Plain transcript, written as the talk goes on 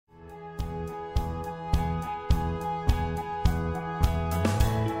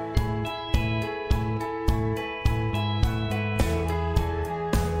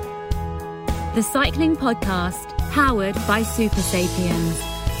the cycling podcast powered by Super Sapiens.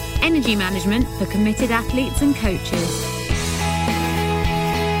 Energy management for committed athletes and coaches.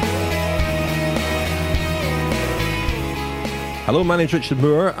 Hello, my name's Richard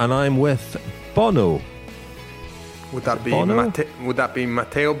Moore and I'm with Bono. Would that be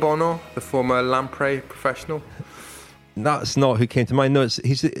Matteo Bono, the former Lamprey professional? That's not who came to mind. No,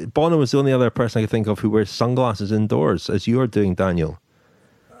 Bono was the only other person I could think of who wears sunglasses indoors, as you're doing, Daniel.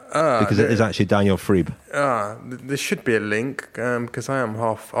 Because it is actually Daniel Friebe. There should be a link, because I am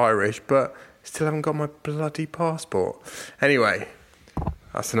half Irish, but still haven't got my bloody passport. Anyway,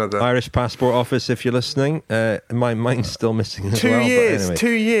 that's another... Irish Passport Office, if you're listening. Mine's still missing as well. 2 years, anyway. 2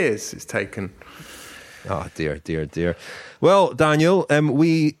 years it's taken. Oh, dear. Well, Daniel,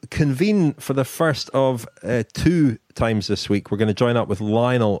 we convene for the first of 2 times this week. We're going to join up with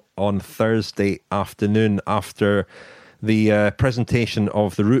Lionel on Thursday afternoon after the presentation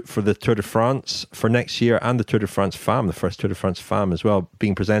of the route for the Tour de France for next year and the Tour de France Femme, the first Tour de France Femme as well,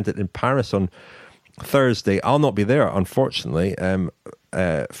 being presented in Paris on Thursday. I'll not be there, unfortunately,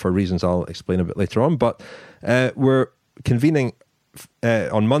 for reasons I'll explain a bit later on, but we're convening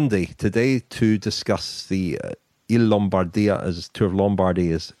on Monday today to discuss the Il Lombardia, as Tour of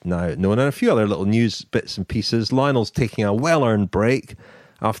Lombardy is now known, and a few other little news bits and pieces. Lionel's taking a well-earned break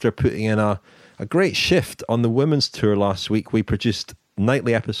after putting in a great shift on the women's tour last week. We produced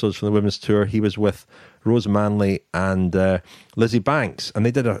nightly episodes from the women's tour. He was with Rose Manley and Lizzie Banks, and they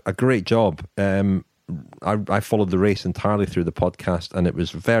did a great job. I followed the race entirely through the podcast, and it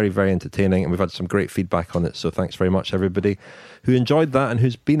was very, very entertaining, and we've had some great feedback on it, so thanks very much everybody who enjoyed that and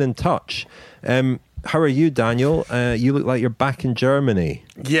who's been in touch. How are you, Daniel? You look like you're back in Germany.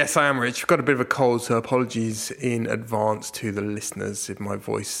 Yes, I am, Rich. I've got a bit of a cold, so apologies in advance to the listeners if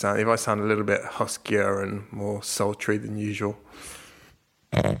I sound a little bit huskier and more sultry than usual.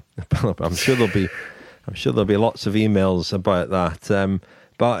 I'm sure there'll be lots of emails about that.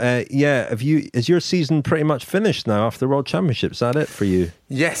 But is your season pretty much finished now after the World Championships? Is that it for you?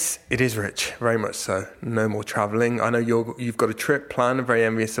 Yes, it is, Rich. Very much so. No more travelling. I know you've got a trip planned. I'm very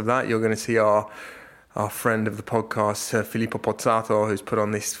envious of that. You're going to see our friend of the podcast, Filippo Pozzato, who's put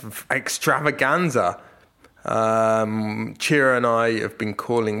on this extravaganza. Chira and I have been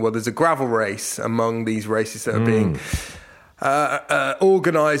calling, there's a gravel race among these races that are being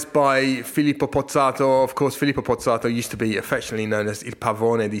organised by Filippo Pozzato. Of course, Filippo Pozzato used to be affectionately known as Il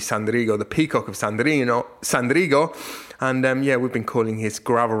Pavone di Sandrigo, the Peacock of Sandrigo. And we've been calling his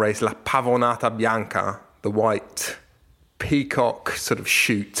gravel race La Pavonata Bianca, the white peacock sort of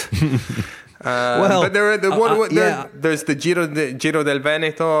shoot. But there's the Giro del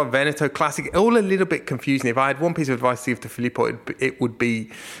Veneto Classic, all a little bit confusing. If I had one piece of advice to give to Filippo, it would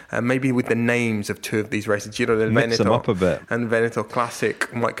be maybe with the names of 2 of these races, Giro del Mix Veneto them up a bit. And Veneto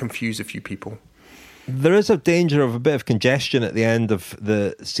Classic might confuse a few people. There is a danger of a bit of congestion at the end of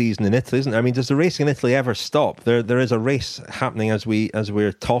the season in Italy, isn't there? I mean, does the racing in Italy ever stop? There is a race happening as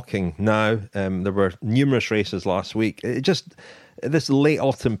we're talking now. There were numerous races last week. This late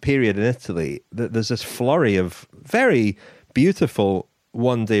autumn period in Italy, there's this flurry of very beautiful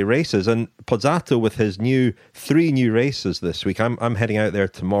one-day races, and Pozzato with his 3 new races this week. I'm heading out there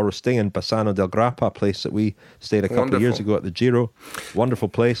tomorrow, staying in Bassano del Grappa, a place that we stayed a couple of years ago at the Giro. Wonderful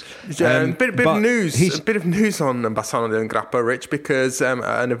place. A bit of news on Bassano del Grappa, Rich, because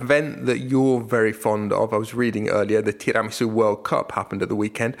an event that you're very fond of, I was reading earlier, the Tiramisu World Cup happened at the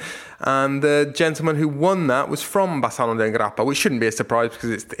weekend, and the gentleman who won that was from Bassano del Grappa, which shouldn't be a surprise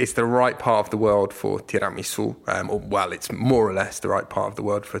because it's the right part of the world for tiramisu. It's more or less the right part of the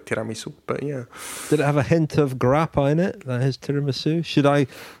world for tiramisu, but yeah. Did it have a hint of grappa in it, that is tiramisu? Should I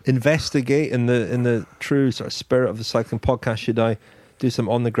investigate in the true sort of spirit of the cycling podcast? Should I do some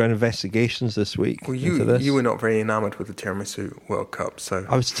on-the-ground investigations this week? Well, you were not very enamoured with the Tiramisu World Cup, so...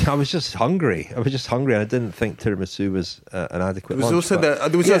 I was just hungry. And I didn't think tiramisu was an adequate lunch.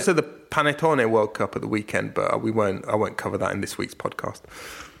 There was also the Panettone World Cup at the weekend, but I won't cover that in this week's podcast.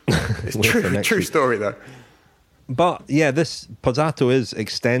 It's true story, though. But yeah, this Pozzato is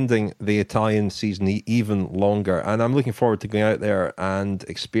extending the Italian season even longer, and I'm looking forward to going out there and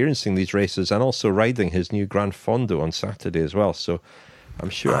experiencing these races and also riding his new Gran Fondo on Saturday as well. So I'm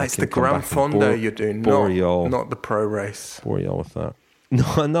sure it's the Gran Fondo you're doing, not the pro race. Bore y'all with that.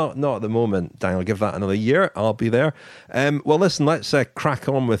 No, not at the moment, Daniel. Give that another year. I'll be there. Well, listen, let's crack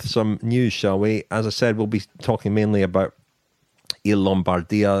on with some news, shall we? As I said, we'll be talking mainly about Il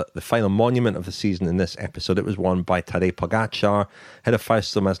Lombardia, the final monument of the season in this episode. It was won by Tadej Pogacar, ahead of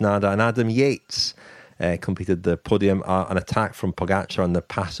Fausto Masnada, and Adam Yates completed the podium. An attack from Pogacar on the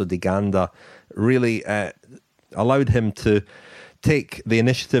Passo di Ganda really allowed him to take the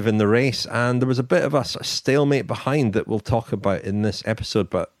initiative in the race, and there was a bit of a sort of stalemate behind that we'll talk about in this episode.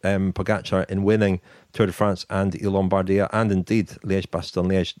 But Pogačar, in winning Tour de France and Lombardia, and indeed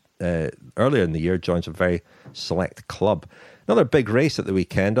Liège-Bastogne-Liège earlier in the year, joins a very select club. Another big race at the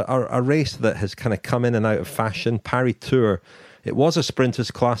weekend, a race that has kind of come in and out of fashion, Paris Tour. It was a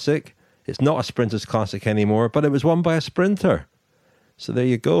Sprinters Classic. It's not a Sprinters Classic anymore, but it was won by a sprinter. So there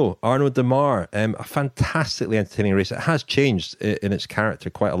you go. Arnaud Démare, a fantastically entertaining race. It has changed in its character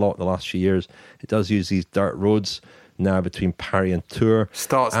quite a lot in the last few years. It does use these dirt roads now between Paris and Tours.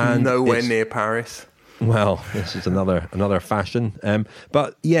 Starts nowhere near Paris. Well, this is another fashion.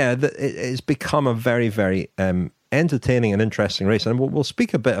 But yeah, it's become a very, very entertaining and interesting race. And we'll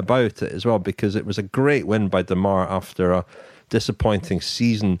speak a bit about it as well, because it was a great win by Démare after a disappointing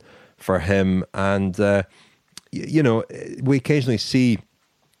season for him. And we occasionally see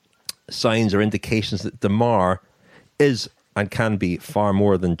signs or indications that Démare is and can be far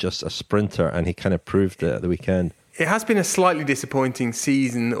more than just a sprinter, and he kind of proved it at the weekend. It has been a slightly disappointing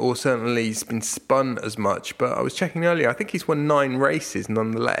season, or certainly he's been spun as much, but I was checking earlier, I think he's won 9 races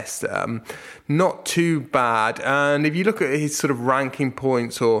nonetheless. Not too bad. And if you look at his sort of ranking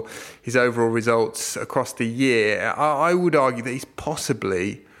points or his overall results across the year, I would argue that he's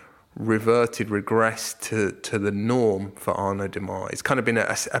possibly regressed to the norm for Arnaud Démare. It's kind of been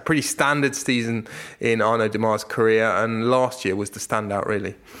a pretty standard season in Arnaud Démare's career, and last year was the standout,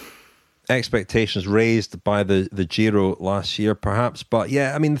 really. Expectations raised by the Giro last year, perhaps. But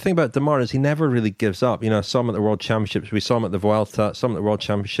yeah, I mean, the thing about Démare is he never really gives up. I saw him at the World Championships. We saw him at the Vuelta, some at the World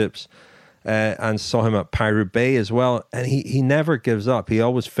Championships, and saw him at Paris-Roubaix as well. And he never gives up. He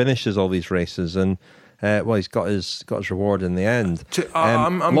always finishes all these races, and he's got his reward in the end.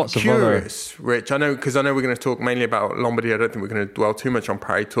 I'm curious, Rich. I know we're going to talk mainly about Lombardy. I don't think we're going to dwell too much on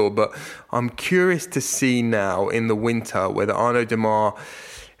Paris Tour, but I'm curious to see now in the winter whether Arnaud Démare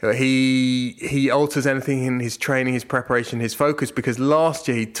he alters anything in his training, his preparation, his focus, because last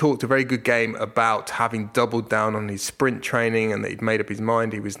year he talked a very good game about having doubled down on his sprint training and that he'd made up his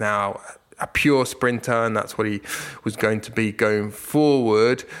mind. He was now a pure sprinter, and that's what he was going to be going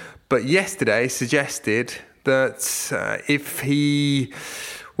forward. But yesterday suggested that if he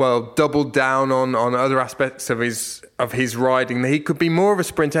doubled down on other aspects of his riding, that he could be more of a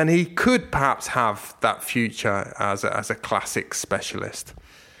sprinter, and he could perhaps have that future as a classic specialist.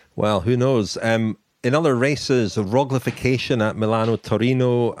 Well, who knows? In other races, Roglification at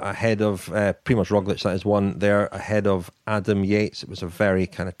Milano-Torino ahead of Primož Roglic, that is one there, ahead of Adam Yates. It was a very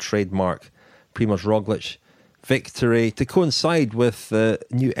kind of trademark Primož Roglic victory to coincide with the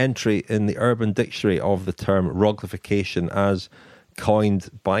new entry in the Urban Dictionary of the term Roglification as coined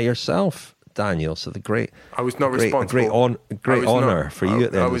by yourself, Daniel. So I was not responsible. Great honour for you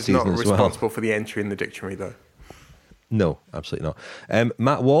at the end of the season as well. I was not responsible for the entry in the dictionary, though. No, absolutely not.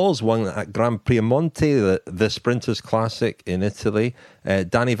 Matt Walls won at Grand Piemonte, the Sprinters Classic in Italy.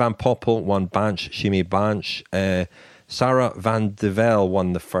 Danny Van Poppel won Chimay Banch. Sarah Van de Vel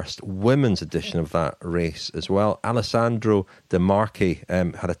won the first women's edition of that race as well. Alessandro De Marchi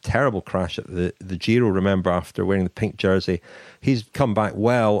had a terrible crash at the Giro, remember, after wearing the pink jersey. He's come back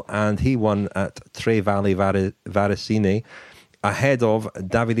well, and he won at Tre Valli Varesine, ahead of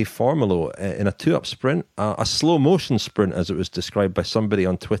Davide Formolo in a 2-up sprint, a slow motion sprint as it was described by somebody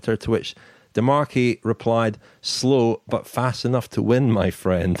on Twitter, to which De Marchi replied, "Slow but fast enough to win, my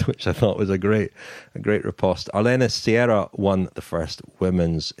friend," which I thought was a great riposte. Arlena Sierra won the first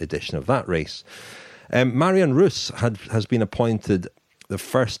women's edition of that race. Marion Rousse has been appointed the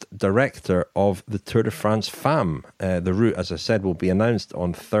first director of the Tour de France Femmes. The route, as I said, will be announced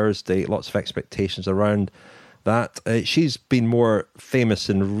on Thursday. Lots of expectations around that. She's been more famous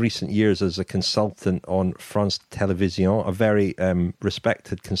in recent years as a consultant on France Télévisions, a very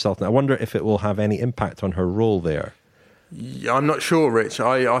respected consultant. I wonder if it will have any impact on her role there. I'm not sure, Rich.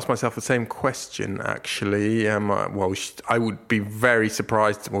 I asked myself the same question, actually. I would be very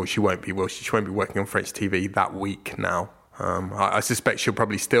surprised. Well, she won't be. She won't be working on French TV that week now. I suspect she'll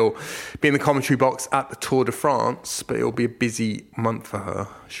probably still be in the commentary box at the Tour de France, but it'll be a busy month for her,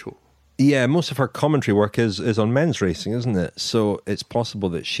 sure. Yeah, most of her commentary work is on men's racing, isn't it? So it's possible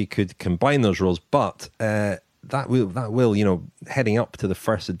that she could combine those roles, but that will, heading up to the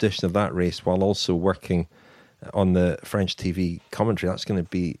first edition of that race while also working on the French TV commentary, that's going to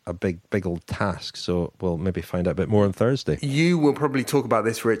be a big old task. So we'll maybe find out a bit more on Thursday. You will probably talk about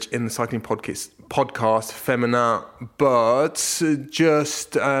this, Rich, in the cycling podcast Feminin, but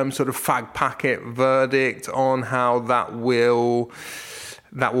just sort of fag packet verdict on how that will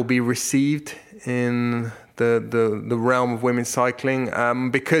be received in the realm of women's cycling,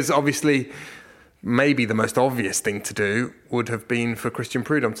 because obviously maybe the most obvious thing to do would have been for Christian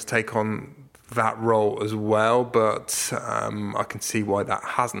Prudhomme to take on that role as well, but I can see why that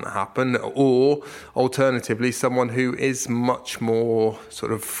hasn't happened. Or alternatively, someone who is much more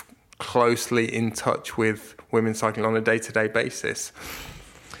sort of closely in touch with women's cycling on a day-to-day basis.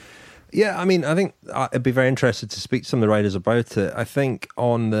 Yeah, I mean, I think I'd be very interested to speak to some of the riders about it. I think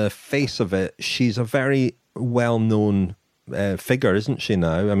on the face of it, she's a very well-known figure, isn't she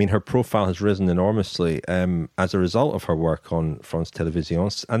now? I mean, her profile has risen enormously as a result of her work on France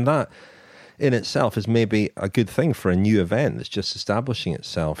Télévisions, and that in itself is maybe a good thing for a new event that's just establishing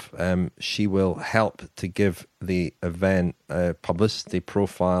itself. She will help to give the event a publicity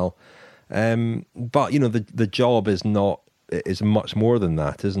profile, but you know, the job is much more than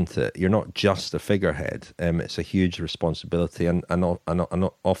that, isn't it? You're not just a figurehead. It's a huge responsibility, and an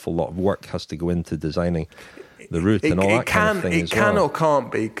awful lot of work has to go into designing the route and all that kind of thing as well. It can or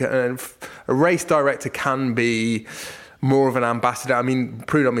can't be. A race director can be more of an ambassador. I mean,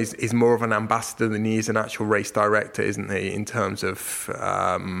 Prudhomme is more of an ambassador than he is an actual race director, isn't he? In terms of,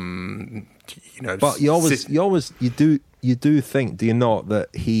 But you do think, do you not,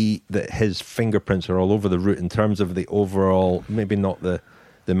 that his fingerprints are all over the route in terms of the overall, maybe not the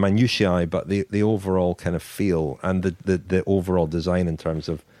minutiae, but the overall kind of feel and the overall design in terms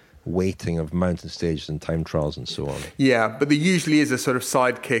of weighting of mountain stages and time trials and so on. Yeah, but there usually is a sort of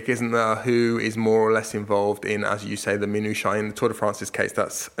sidekick, isn't there, who is more or less involved in, as you say, the minutiae. In the Tour de France's case,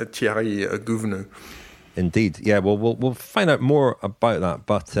 that's Thierry Gouvenou. Indeed, yeah. Well, we'll find out more about that,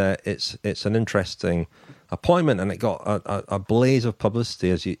 but it's an interesting appointment, and it got a blaze of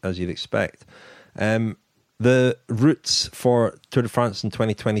publicity as you'd expect. The routes for Tour de France in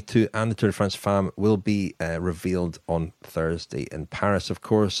 2022 and the Tour de France Femmes will be revealed on Thursday in Paris. Of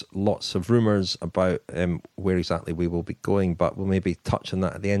course, lots of rumours about where exactly we will be going, but we'll maybe touch on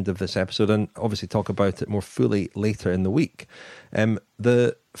that at the end of this episode and obviously talk about it more fully later in the week.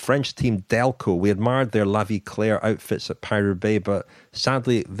 The French team Delco, we admired their La Vie Claire outfits at Paris-Roubaix, but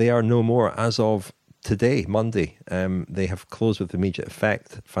sadly they are no more as of today, Monday. They have closed with immediate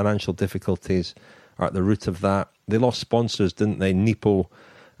effect. Financial difficulties are at the root of that. They lost sponsors, didn't they? Nippo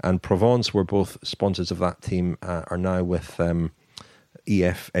and Provence were both sponsors of that team, are now with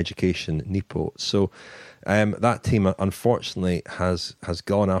EF Education Nippo. So that team, unfortunately, has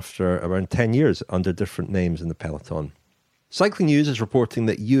gone after around 10 years under different names in the peloton. Cycling News is reporting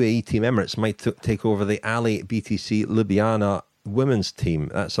that UAE Team Emirates might take over the Ali BTC Ljubljana women's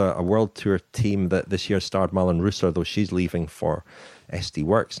team. That's a World Tour team that this year starred Malin Ruser, though she's leaving for SD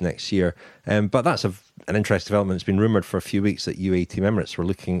Worx next year. But that's an interesting development. It's been rumoured for a few weeks that UAE Team Emirates were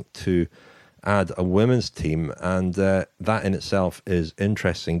looking to add a women's team, and that in itself is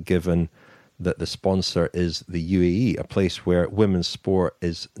interesting given that the sponsor is the UAE, a place where women's sport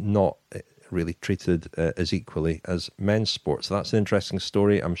is not really treated as equally as men's sport. So that's an interesting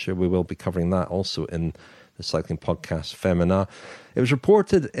story. I'm sure we will be covering that also in the cycling podcast Femina. It was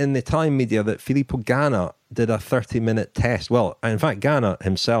reported in the Italian media that Filippo Ganna did a 30-minute test. Well, in fact, Ganna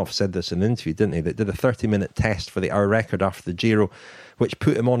himself said this in an interview, didn't he? That did a 30-minute test for the hour record after the Giro, which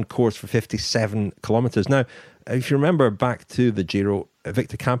put him on course for 57 kilometres. Now, if you remember back to the Giro,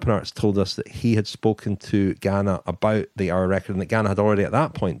 Victor Campenaerts told us that he had spoken to Ganna about the hour record and that Ganna had already at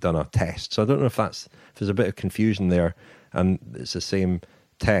that point done a test. So I don't know if there's a bit of confusion there and it's the same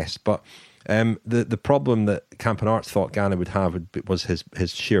test. But the problem that Campenaerts thought Ganna would have was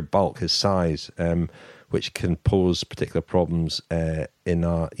his sheer bulk, his size, which can pose particular problems over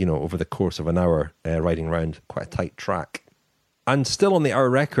the course of an hour riding around quite a tight track. And still on the hour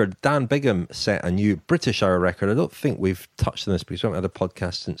record, Dan Bigham set a new British hour record. I don't think we've touched on this because we haven't had a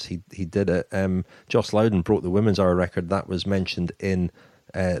podcast since he did it. Joss Loudon broke the women's hour record. That was mentioned in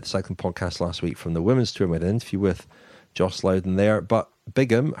the cycling podcast last week from the women's tour. We had an interview with Joss Loudon there. But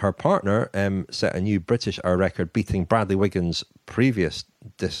Bigham, her partner, set a new British hour record, beating Bradley Wiggins' previous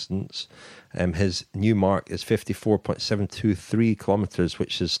distance. His new mark is 54.723 kilometres,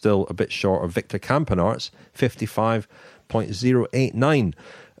 which is still a bit short of Victor Campenaerts' 55.089. A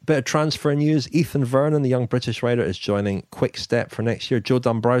bit of transfer news. Ethan Vernon, the young British rider, is joining Quick Step for next year. Joe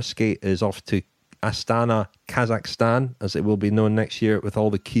Dombrowski is off to Astana, Kazakhstan, as it will be known next year with all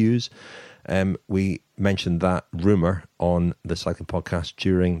the Qs. We mentioned that rumour on the cycling podcast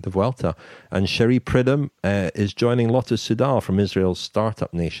during the Vuelta. And Cherie Prudhomme is joining Lotte Soudal from Israel's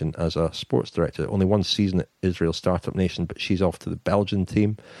Startup Nation as a sports director. Only one season at Israel's Startup Nation, but she's off to the Belgian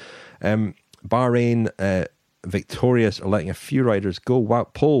team. Bahrain Victorious are letting a few riders go.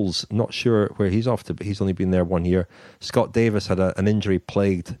 Wout Poels, not sure where he's off to, but he's only been there 1 year. Scott Davis had an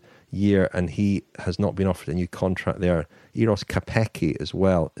injury-plagued year, and he has not been offered a new contract there. Eros Kopecky as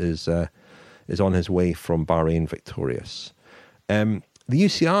well is is on his way from Bahrain victorious. The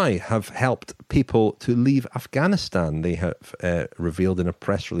UCI have helped people to leave Afghanistan, they have revealed in a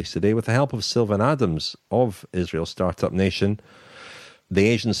press release today, with the help of Sylvan Adams of Israel's startup nation, the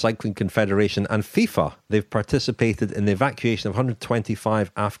Asian Cycling Confederation and FIFA. They've participated in the evacuation of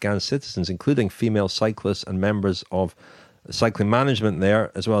 125 Afghan citizens, including female cyclists and members of cycling management there,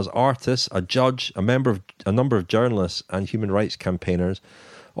 as well as artists, a judge, a number of journalists and human rights campaigners,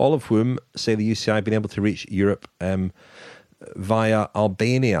 all of whom say the UCI have been able to reach Europe via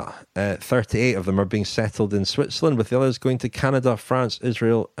Albania. 38 of them are being settled in Switzerland, with the others going to Canada, France,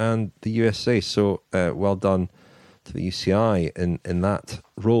 Israel and the USA. So well done to the UCI in that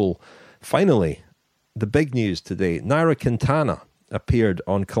role. Finally, the big news today. Nairo Quintana appeared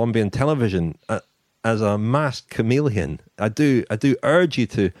on Colombian television as a masked chameleon. I do urge you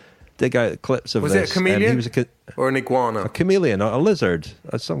to dig out clips of this. Was it a chameleon? He was or an iguana? A chameleon, a lizard,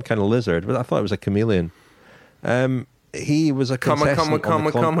 some kind of lizard, but I thought it was a chameleon. He was a contestant a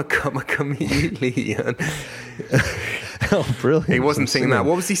chameleon. Oh, brilliant. He wasn't singing that.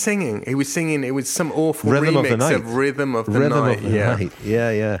 What was he singing? He was singing, it was some awful Rhythm remix of Rhythm of the Night. Night.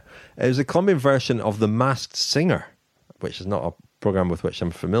 Yeah. It was a Colombian version of The Masked Singer, which is not a program with which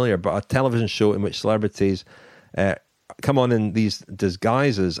I'm familiar, but a television show in which celebrities come on in these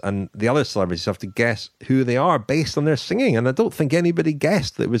disguises and the other celebrities have to guess who they are based on their singing. And I don't think anybody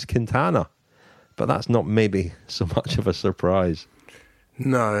guessed that it was Quintana. But that's not maybe so much of a surprise.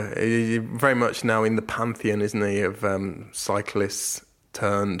 No, very much now in the pantheon, isn't he, of cyclists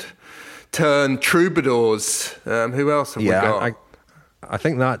turned troubadours. Who else have we got? I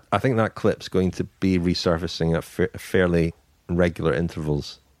think that clip's going to be resurfacing at fairly regular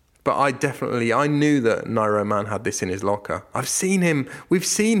intervals. But I knew that Nairo Man had this in his locker. We've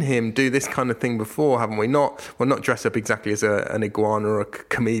seen him do this kind of thing before, haven't we? Not dress up exactly as an iguana or a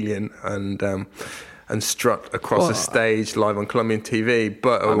chameleon and strut across a stage live on Colombian TV.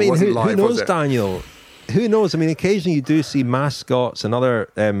 But it wasn't live, who knows, was it? Daniel? Who knows? I mean, occasionally you do see mascots and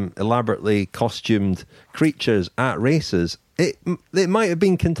other elaborately costumed creatures at races. It might have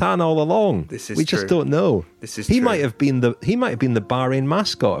been Quintana all along. We just don't know. He might have been the Bahrain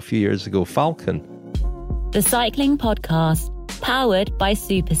mascot a few years ago, Falcon. The Cycling Podcast, powered by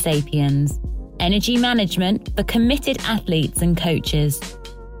Super Sapiens. Energy management for committed athletes and coaches.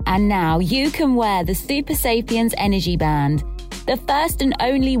 And now you can wear the Super Sapiens Energy Band, the first and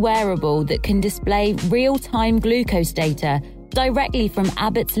only wearable that can display real-time glucose data directly from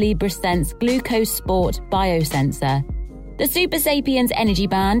Abbott's Libre-Sense Glucose Sport biosensor. The Super Sapiens Energy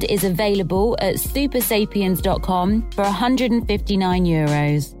Band is available at supersapiens.com for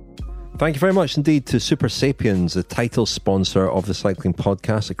 €159. Thank you very much indeed to Super Sapiens, the title sponsor of the Cycling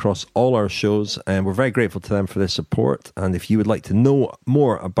Podcast across all our shows. And we're very grateful to them for their support. And if you would like to know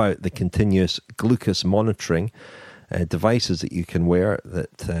more about the continuous glucose monitoring devices that you can wear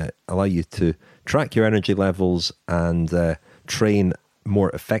that allow you to track your energy levels and train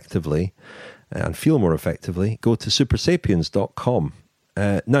more effectively, and feel more effectively, go to supersapiens.com.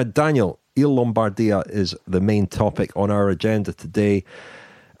 Now, Daniel, Il Lombardia is the main topic on our agenda today.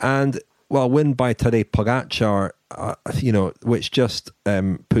 And, well, win by Tadej Pogačar, which just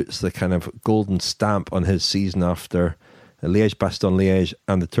puts the kind of golden stamp on his season after Liège-Bastogne-Liège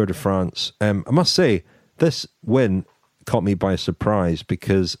and the Tour de France. I must say, this win caught me by surprise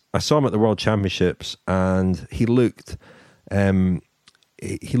because I saw him at the World Championships and he looked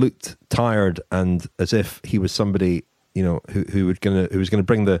tired and as if he was somebody, who was going to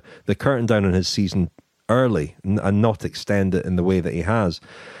bring the curtain down on his season early and not extend it in the way that he has.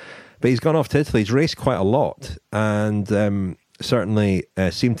 But he's gone off to Italy. He's raced quite a lot and certainly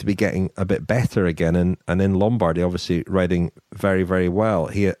seemed to be getting a bit better again. And in Lombardy, obviously riding very, very well.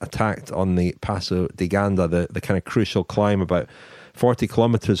 He attacked on the Passo di Ganda, the kind of crucial climb about 40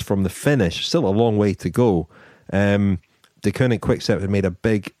 kilometres from the finish. Still a long way to go. The Koenig Quickstep had made a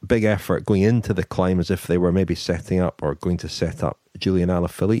big effort going into the climb as if they were maybe setting up or going to set up Julian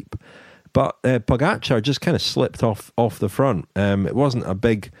Alaphilippe. But Pogačar just kind of slipped off the front. It wasn't a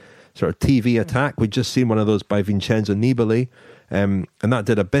big sort of TV attack. We'd just seen one of those by Vincenzo Nibali, and that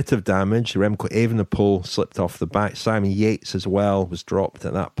did a bit of damage. Remco Evenepoel slipped off the back. Simon Yates as well was dropped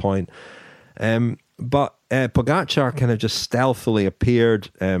at that point. But Pogačar kind of just stealthily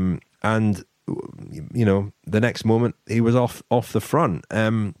appeared, and the next moment he was off the front.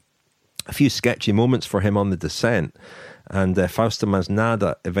 A few sketchy moments for him on the descent, and Fausto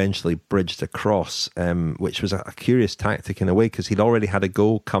Masnada eventually bridged across, which was a curious tactic in a way because he'd already had a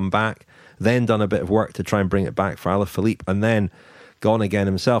go, come back, then done a bit of work to try and bring it back for Alaphilippe, and then gone again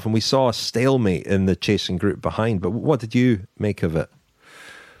himself. And we saw a stalemate in the chasing group behind. But what did you make of it?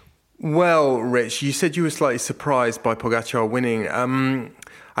 Well, Rich, you said you were slightly surprised by Pogačar winning.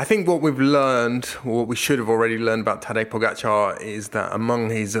 I think what we've learned, or what we should have already learned about Tadej Pogačar, is that among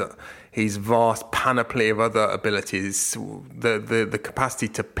his vast panoply of other abilities, the capacity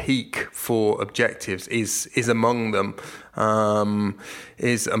to peak for objectives is among them,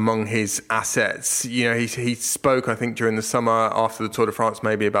 is among his assets. You know, he spoke, I think, during the summer after the Tour de France,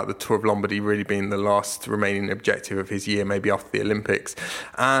 maybe about the Tour of Lombardy really being the last remaining objective of his year, maybe after the Olympics.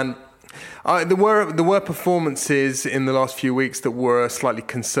 And there were performances in the last few weeks that were slightly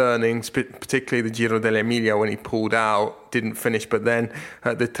concerning, particularly the Giro dell'Emilia when he pulled out, didn't finish, but then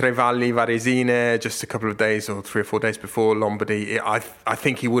the Trevalli Varesine, just a couple of days or 3 or 4 days before Lombardy, I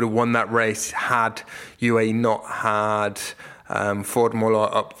think he would have won that race had UAE not had Formula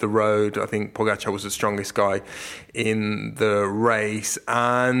up the road. I think Pogačar was the strongest guy in the race,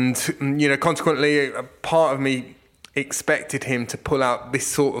 and consequently, a part of me expected him to pull out this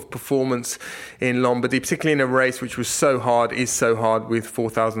sort of performance in Lombardy, particularly in a race which was so hard with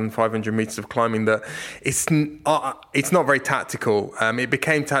 4,500 metres of climbing, that it's not very tactical. It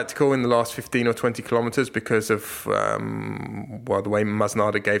became tactical in the last 15 or 20 kilometres because of the way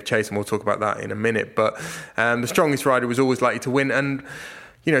Masnada gave chase, and we'll talk about that in a minute. But the strongest rider was always likely to win. And,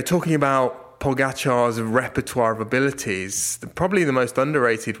 talking about Pogačar's repertoire of abilities, probably the most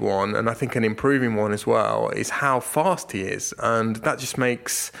underrated one, and I think an improving one as well, is how fast he is. And that just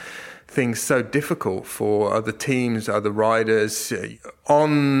makes things so difficult for other teams, other riders.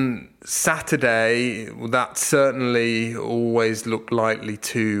 On Saturday, that certainly always looked likely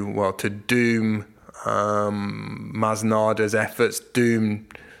to doom Masnada's efforts, doom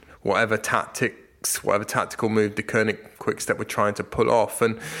whatever tactical move the Koenig Quick-Step were trying to pull off.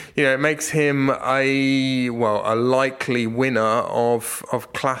 And, it makes him a likely winner of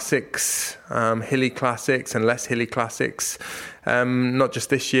classics, hilly classics and less hilly classics, not just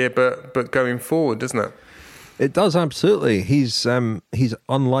this year, but going forward, doesn't it? It does, absolutely. He's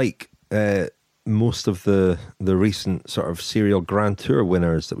unlike most of the recent sort of serial Grand Tour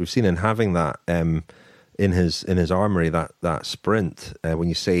winners that we've seen, in having that in his armoury, that sprint. When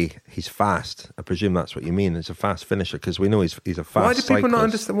you say he's fast, I presume that's what you mean. It's a fast finisher, because we know he's a fast Why do people cyclist. not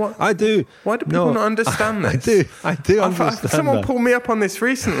understand what? I do. Why do people not understand this? I do understand. Someone pulled me up on this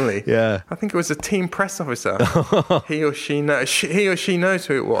recently. Yeah. I think it was a team press officer. He or she knows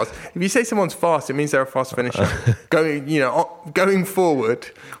who it was. If you say someone's fast, it means they're a fast finisher. Going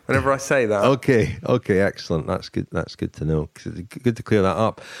forward, whenever I say that. Okay, excellent. That's good. That's good to know. Good to clear that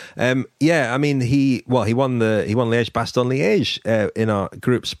up. I mean, he won Liège-Bastogne-Liège in a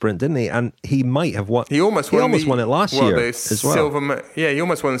group sprint, didn't he? And he might have won. He almost won it last year as well. He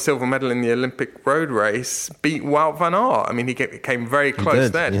almost won the silver medal in the Olympic road race. Beat Wout van Aert. I mean, he came very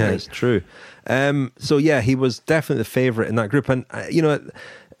close there. Yeah, it's true. He was definitely the favourite in that group, and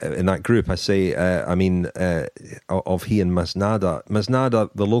in that group, I say, of he and Masnada. Masnada,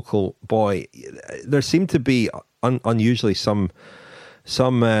 the local boy, there seemed to be unusually some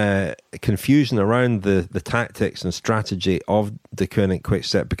confusion around the tactics and strategy of the Koenig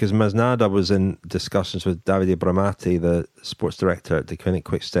Quick-Step, because Masnada was in discussions with Davide Bramati, the sports director at the Koenig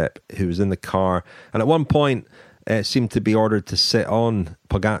Quick-Step, who was in the car, and at one point seemed to be ordered to sit on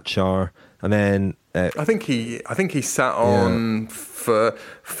Pogačar, and then I think he sat on for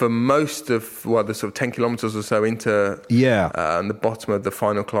most of the sort of 10 kilometres or so into the bottom of the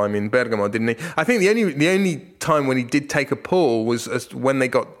final climb in Bergamo, didn't he? I think the only time when he did take a pull was when they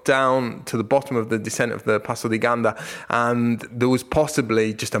got down to the bottom of the descent of the Passo di Ganda, and there was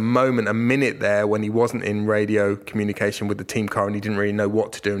possibly just a minute there when he wasn't in radio communication with the team car and he didn't really know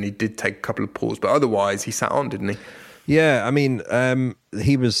what to do, and he did take a couple of pulls, but otherwise he sat on, didn't he? Yeah, I mean,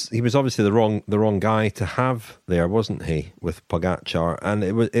 he was obviously the wrong guy to have there, wasn't he, with Pogačar? And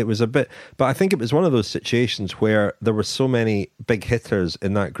it was a bit, but I think it was one of those situations where there were so many big hitters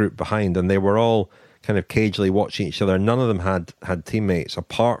in that group behind, and they were all kind of cagely watching each other. None of them had teammates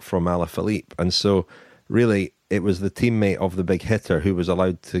apart from Alaphilippe, and so really it was the teammate of the big hitter who was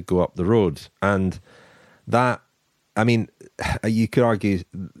allowed to go up the road, and that. I mean, you could argue,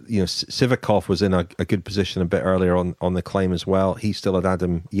 Sivakov was in a good position a bit earlier on the climb as well. He still had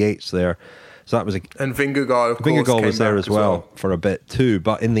Adam Yates there, so that was and Vingegaard, of course, Vingegaard was there as well for a bit too.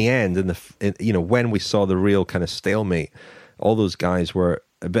 But in the end, when we saw the real kind of stalemate, all those guys were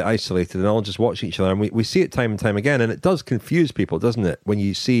a bit isolated and all just watching each other. And we see it time and time again, and it does confuse people, doesn't it, when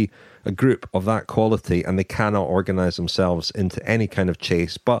you see a group of that quality and they cannot organise themselves into any kind of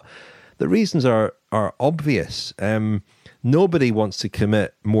chase. But the reasons are obvious. Nobody wants to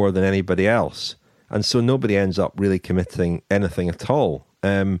commit more than anybody else, and so nobody ends up really committing anything at all.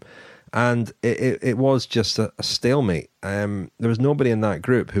 And it was just a stalemate. There was nobody in that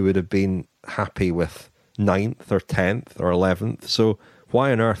group who would have been happy with 9th or 10th or 11th. So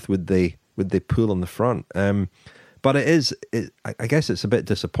why on earth would they pull on the front? But I guess it's a bit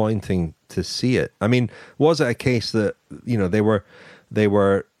disappointing to see it. I mean, was it a case that, they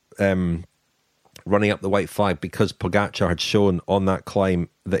were running up the white flag because Pogačar had shown on that climb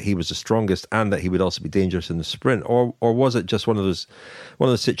that he was the strongest and that he would also be dangerous in the sprint, or was it just one of those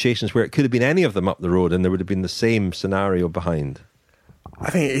situations where it could have been any of them up the road and there would have been the same scenario behind? I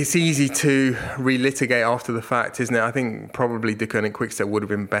think it's easy to relitigate after the fact, isn't it? I think probably Deceuninck Quickstep would have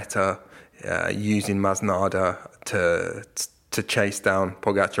been better using Masnada to chase down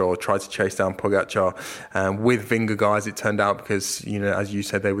Pogačar, or try to chase down Pogačar with Vingegaard, as it turned out, because, as you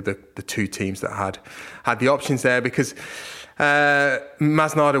said, they were the two teams that had the options there, because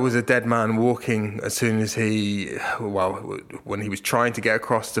Masnada was a dead man walking as soon as when he was trying to get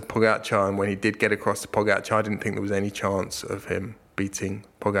across to Pogačar, and when he did get across to Pogačar, I didn't think there was any chance of him beating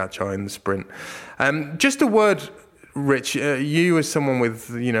Pogačar in the sprint. Just a word, Rich, you as someone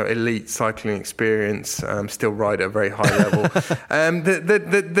with elite cycling experience, still ride at a very high level.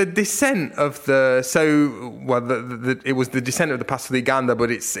 The descent of it was the descent of the Passo di Ganda, but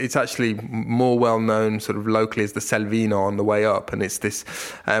it's actually more well known sort of locally as the Selvino on the way up, and it's this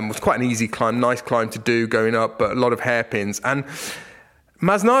was quite an easy climb, nice climb to do going up, but a lot of hairpins. And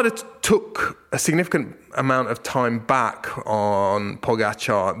Masnada took a significant amount of time back on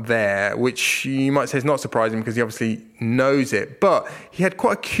Pogačar there, which you might say is not surprising because he obviously knows it. But he had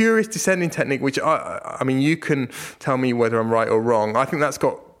quite a curious descending technique, which I mean, you can tell me whether I'm right or wrong. I think that's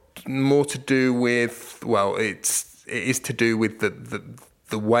got more to do with, it is to do with the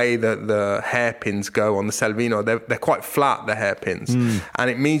way that the hairpins go on the Selvino. They're quite flat, the hairpins. And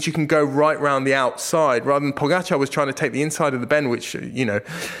it means you can go right round the outside, rather than Pogačar was trying to take the inside of the bend, which,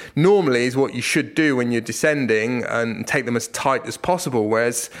 normally is what you should do when you're descending, and take them as tight as possible.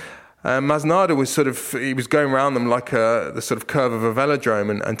 Whereas Masnada was he was going around them like the sort of curve of a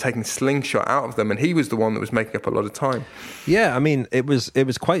velodrome and taking slingshot out of them, and he was the one that was making up a lot of time. Yeah, I mean, it was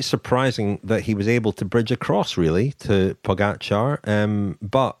quite surprising that he was able to bridge across, really, to Pogačar.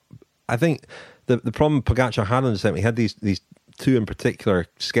 But I think the problem Pogačar had on the descent, he had these two in particular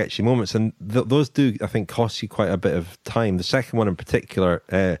sketchy moments, and those do, I think, cost you quite a bit of time. The second one in particular,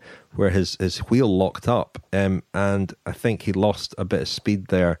 where his wheel locked up, and I think he lost a bit of speed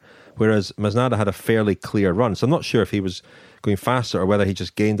there, whereas Masnada had a fairly clear run. So I'm not sure if he was going faster or whether he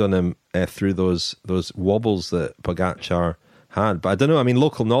just gained on him through those wobbles that Pogačar had. But I don't know. I mean,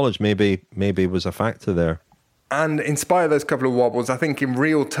 local knowledge maybe was a factor there. And in spite of those couple of wobbles, I think in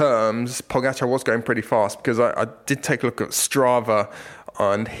real terms, Pogačar was going pretty fast, because I did take a look at Strava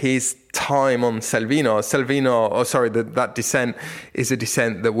on his time on Selvino. That descent is a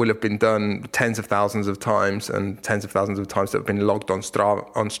descent that will have been done tens of thousands of times, and tens of thousands of times that have been logged on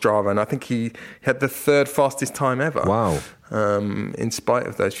Strava. And I think he had the third fastest time ever. Wow. In spite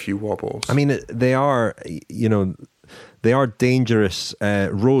of those few wobbles. I mean, they are dangerous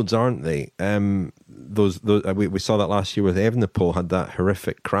roads, aren't they? We saw that last year with Evenepoel, had that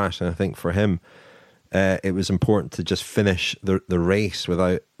horrific crash, and I think for him, it was important to just finish the race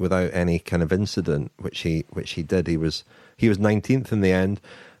without any kind of incident, which he did. He was 19th in the end,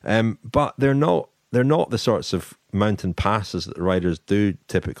 but they're not the sorts of mountain passes that the riders do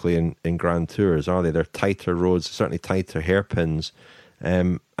typically in Grand Tours, are they? They're tighter roads, certainly tighter hairpins,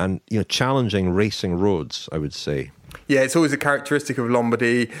 and challenging racing roads, I would say. Yeah, it's always a characteristic of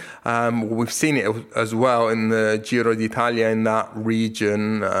Lombardy. We've seen it as well in the Giro d'Italia, in that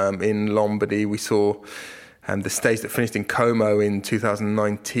region. In Lombardy, we saw the stage that finished in Como in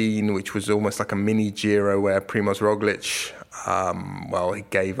 2019, which was almost like a mini Giro, where Primož Roglič, he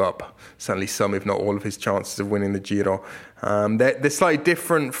gave up certainly some, if not all, of his chances of winning the Giro. They're slightly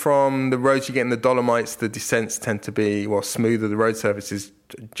different from the roads you get in the Dolomites. The descents tend to be smoother. The road surface is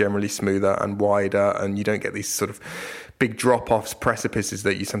generally smoother and wider, and you don't get these sort of big drop-offs, precipices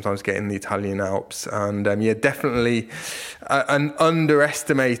that you sometimes get in the Italian Alps. And definitely an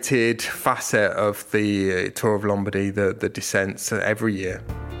underestimated facet of the Tour of Lombardy, the descents every year.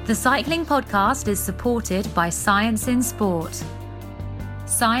 The Cycling Podcast is supported by Science in Sport.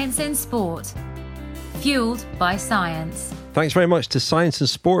 Science in Sport. Fueled by science. Thanks very much to Science in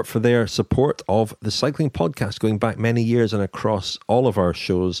Sport for their support of the Cycling Podcast, going back many years and across all of our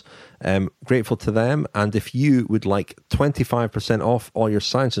shows. Grateful to them. And if you would like 25% off all your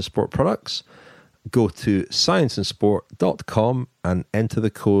Science in Sport products, go to scienceinsport.com and enter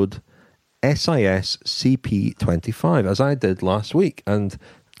the code SISCP25, as I did last week. And a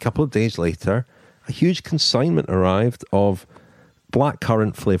couple of days later, a huge consignment arrived of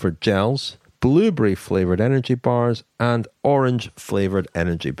blackcurrant flavoured gels, blueberry flavoured energy bars, and orange flavoured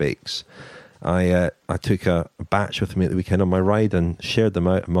energy bakes. I took a batch with me at the weekend on my ride and shared them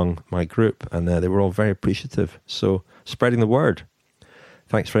out among my group, and they were all very appreciative. So, spreading the word.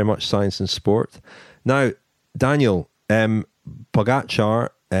 Thanks very much, Science and Sport. Now, Daniel, Pogačar,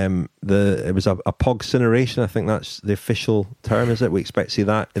 it was a pogcineration. I think that's the official term, is it? We expect to see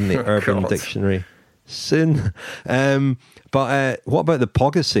that in the Urban Dictionary soon. But what about the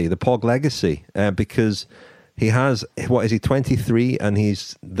Pogacy, the Pog legacy? Because he has, 23, and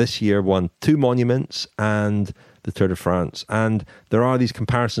he's this year won 2 monuments and the Tour de France. And there are these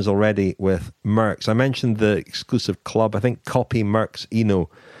comparisons already with Merckx. I mentioned the exclusive club, I think Copy Merckx Eno.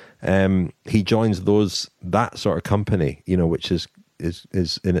 He joins that sort of company, which is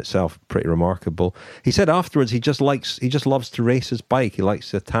in itself pretty remarkable. He said afterwards he just loves to race his bike. He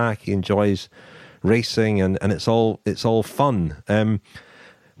likes to attack. He enjoys racing, and it's all fun.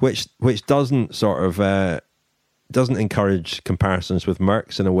 Which doesn't sort of doesn't encourage comparisons with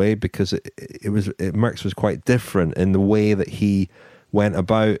Merckx in a way, because Merckx was quite different in the way that he went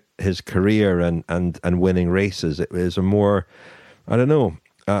about his career and winning races. It was a more, I don't know,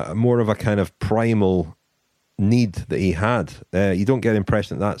 more of a kind of primal need that he had. You don't get the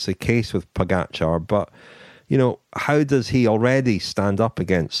impression that that's the case with Pogačar, but how does he already stand up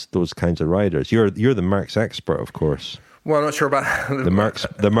against those kinds of riders? You're the Merckx expert, of course. Well, I'm not sure about the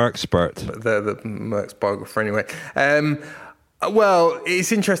Merckxpert. The Merckx biographer, anyway. Well,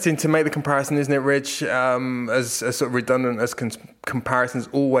 it's interesting to make the comparison, isn't it, Rich? As sort of redundant as comparisons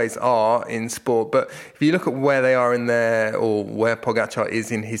always are in sport. But if you look at where they are or where Pogačar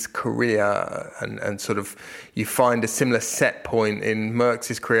is in his career, and sort of you find a similar set point in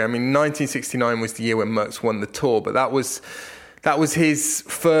Merckx's career. I mean, 1969 was the year when Merckx won the Tour, but that was his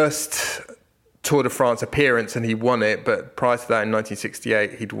first Tour de France appearance, and he won it. But prior to that, in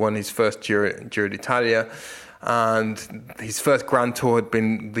 1968, he'd won his first Giro d'Italia, and his first Grand Tour had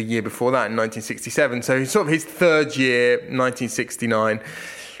been the year before that in 1967. So sort of his third year, 1969.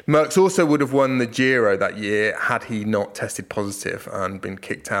 Merckx also would have won the Giro that year had he not tested positive and been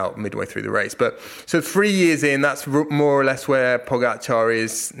kicked out midway through the race. But so 3 years in, that's more or less where Pogačar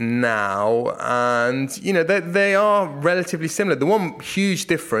is now. And, they are relatively similar. The one huge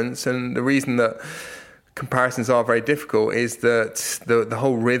difference, and the reason that comparisons are very difficult, is that the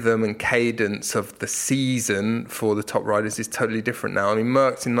whole rhythm and cadence of the season for the top riders is totally different now. I mean,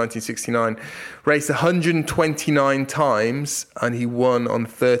 Merckx in 1969 raced 129 times and he won on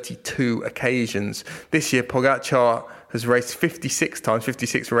 32 occasions. This year, Pogačar has raced 56 times,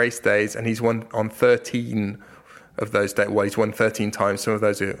 56 race days, and he's won on 13 of those days. Well, he's won 13 times. Some of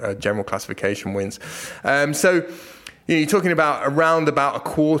those are general classification wins. So you're talking about around about a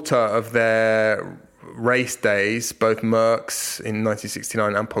quarter of their race days, both Merckx in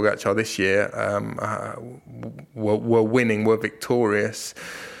 1969 and Pogačar this year were winning, were victorious.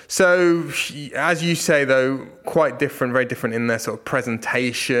 So, as you say, though, quite different, very different in their sort of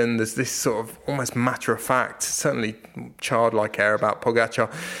presentation. There's this sort of almost matter-of-fact, certainly childlike air about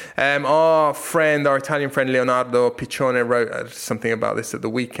Pogačar. Our Italian friend Leonardo Piccione wrote something about this at the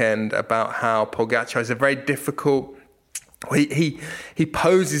weekend, about how Pogačar is a very difficult... He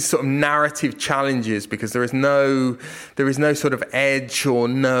poses sort of narrative challenges because there is no sort of edge or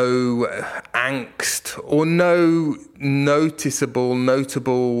no angst or no notable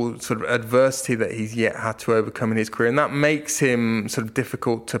sort of adversity that he's yet had to overcome in his career, and that makes him sort of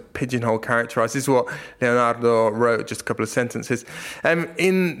difficult to pigeonhole, characterize. This is what Leonardo wrote, just a couple of sentences.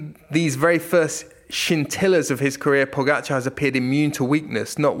 In these very first scintillas of his career, Pogačar has appeared immune to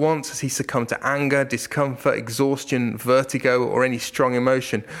weakness. Not once has he succumbed to anger, discomfort, exhaustion, vertigo, or any strong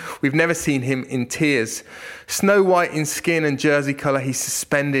emotion. We've never seen him in tears. Snow white in skin and jersey colour, he's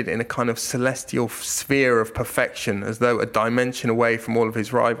suspended in a kind of celestial sphere of perfection, as though a dimension away from all of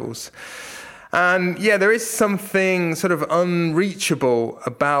his rivals. And yeah, there is something sort of unreachable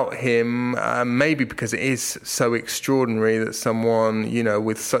about him, maybe because it is so extraordinary that someone,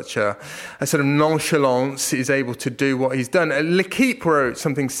 with such a sort of nonchalance is able to do what he's done. L'Équipe wrote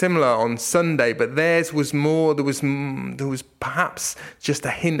something similar on Sunday, but theirs was more, there was perhaps just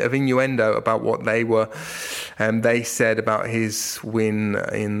a hint of innuendo about what they said about his win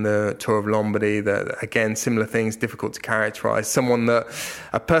in the Tour of Lombardy, that again, similar things, difficult to characterize.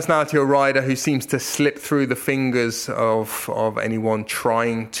 A personality or rider who seems to slip through the fingers of anyone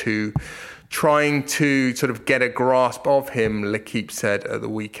trying to sort of get a grasp of him, L'Équipe said at the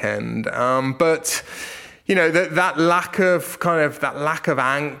weekend. But you know, that lack of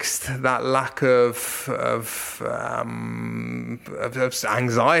angst, that lack of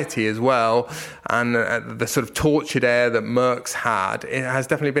anxiety as well, and the sort of tortured air that Merckx had, it has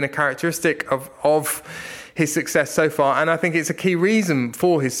definitely been a characteristic of his success so far. And I think it's a key reason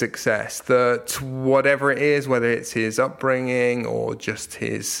for his success, that whatever it is, whether it's his upbringing or just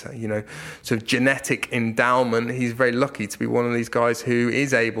his, you know, sort of genetic endowment, he's very lucky to be one of these guys who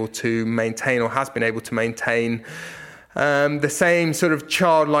is able to maintain, or has been able to maintain, the same sort of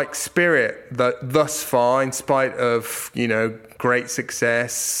childlike spirit that thus far, in spite of, you know, great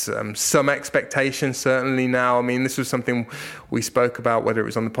success, some expectations certainly now. I mean, this was something we spoke about, whether it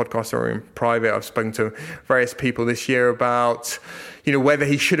was on the podcast or in private. I've spoken to various people this year about, you know, whether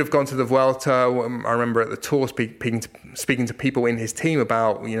he should have gone to the Vuelta. I remember at the Tour speaking to people in his team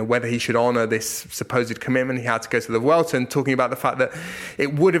about, you know, whether he should honour this supposed commitment he had to go to the Vuelta, and talking about the fact that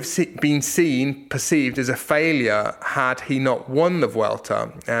it would have been perceived as a failure had he not won the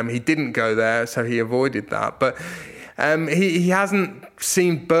Vuelta. He didn't go there, so he avoided that. But he hasn't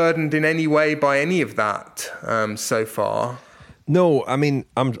seemed burdened in any way by any of that so far. No, I mean,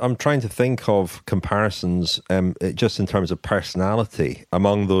 I'm trying to think of comparisons, just in terms of personality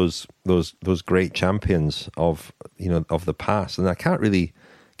among those great champions of, you know, of the past, and I can't really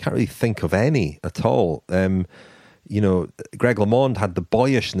think of any at all. You know, Greg LeMond had the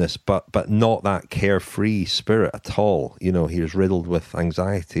boyishness, but not that carefree spirit at all. You know, he was riddled with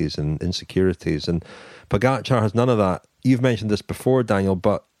anxieties and insecurities, and Pogačar has none of that. You've mentioned this before, Daniel,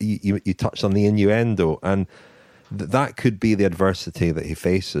 but you touched on the innuendo, and that could be the adversity that he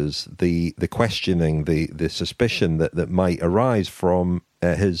faces, the questioning, the suspicion that might arise from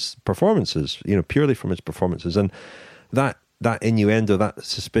his performances, you know, purely from his performances. And that innuendo, that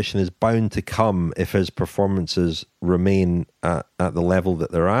suspicion is bound to come if his performances remain at the level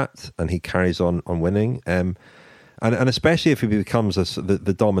that they're at and he carries on winning. And especially if he becomes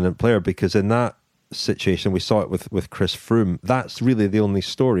the dominant player, because in that situation, we saw it with Chris Froome, that's really the only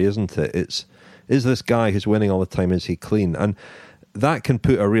story, isn't it? Is this guy who's winning all the time, is he clean? And that can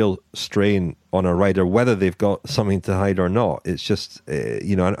put a real strain on a rider, whether they've got something to hide or not. It's just,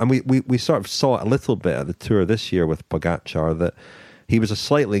 you know, and we sort of saw it a little bit at the Tour this year with Pogačar, that he was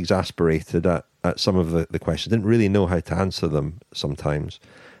slightly exasperated at some of the questions, didn't really know how to answer them sometimes.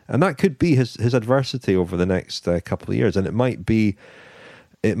 And that could be his adversity over the next couple of years. And it might be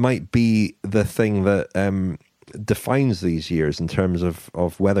the thing that defines these years in terms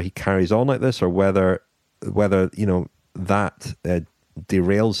of whether he carries on like this, or whether you know, that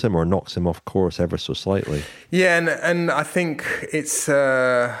derails him or knocks him off course ever so slightly. Yeah, and I think it's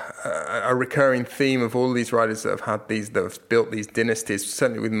a recurring theme of all these riders that have built these dynasties,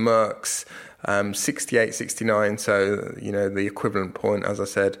 certainly with Merckx. 68, 69, so, you know, the equivalent point, as I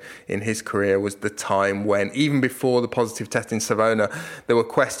said, in his career was the time when, even before the positive test in Savona, there were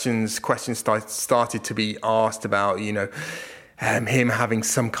questions started to be asked about, you know, him having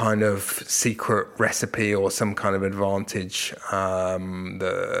some kind of secret recipe or some kind of advantage,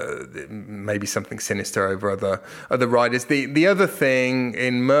 maybe something sinister over other riders. The other thing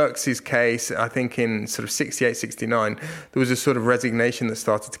in Merckx's case, I think in sort of 68, 69, there was a sort of resignation that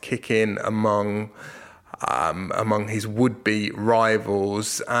started to kick in among his would-be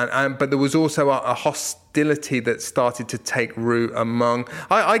rivals, but there was also a hostility that started to take root among.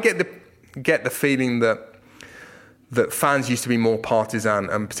 I get the feeling that fans used to be more partisan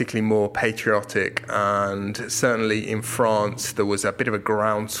and particularly more patriotic, and certainly in France there was a bit of a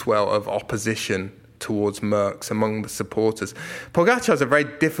groundswell of opposition towards Merckx among the supporters. Pogačar's a very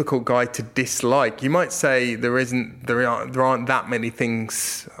difficult guy to dislike. You might say there aren't that many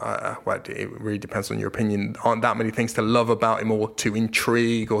things, well, it really depends on your opinion, aren't that many things to love about him or to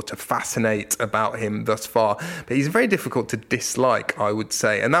intrigue or to fascinate about him thus far. But he's very difficult to dislike, I would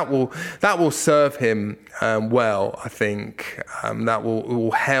say, and that will serve him well, I think. That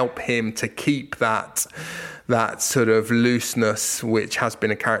will help him to keep that sort of looseness, which has been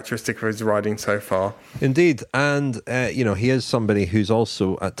a characteristic of his riding so far. Indeed, and you know, he is somebody who's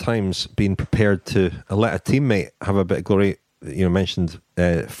also at times been prepared to let a teammate have a bit of glory. You know, mentioned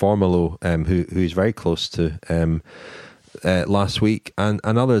Formolo, who he's very close to last week, and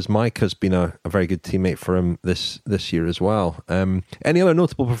others. Mike has been a very good teammate for him this year as well. Any other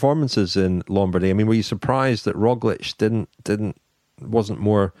notable performances in Lombardy? I mean, were you surprised that Roglic wasn't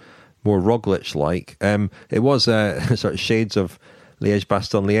more Roglic-like? It was sort of shades of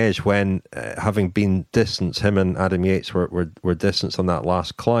Liège-Bastogne-Liège when, having been distanced, him and Adam Yates were distanced on that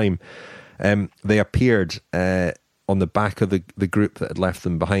last climb. They appeared on the back of the group that had left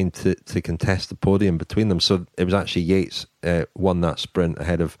them behind to contest the podium between them. So it was actually Yates won that sprint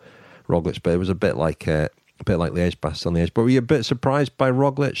ahead of Roglic, but it was a bit like Liège-Bastogne-Liège. But were you a bit surprised by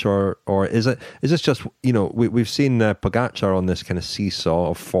Roglic, or is this just, we've seen Pogačar on this kind of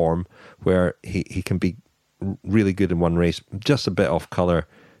seesaw of form where he can be really good in one race, just a bit off colour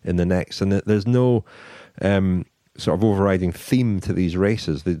in the next, and there's no sort of overriding theme to these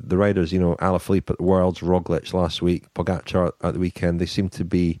races. The riders, Alaphilippe at the Worlds, Roglic last week, Pogačar at the weekend, they seem to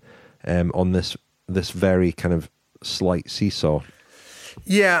be on this very kind of slight seesaw.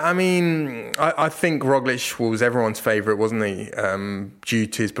 Yeah, I mean, I think Roglic was everyone's favourite, wasn't he? Due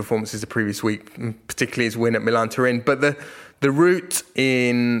to his performances the previous week, particularly his win at Milan-Turin. But the route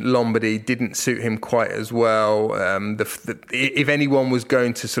in Lombardy didn't suit him quite as well. If anyone was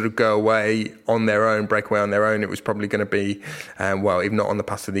going to sort of go away on their own, break away on their own, it was probably going to be, if not on the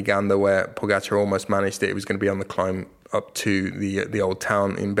Passo di Ganda where Pogačar almost managed it was going to be on the climb up to the old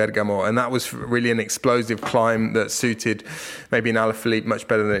town in Bergamo, and that was really an explosive climb that suited maybe an Alaphilippe much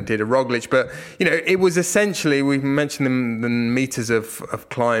better than it did a Roglic. But it was essentially, we mentioned the meters of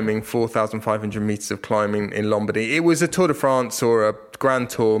climbing, 4,500 meters of climbing in Lombardy. It was a Tour de France or a Grand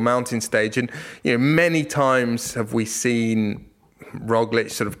Tour mountain stage, and many times have we seen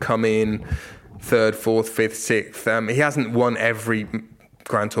Roglic sort of come in third, fourth, fifth, sixth. He hasn't won every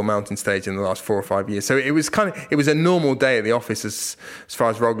Grand Tour mountain stage in the last 4 or 5 years. So it was a normal day at the office as far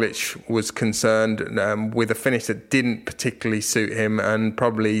as Roglic was concerned, with a finish that didn't particularly suit him, and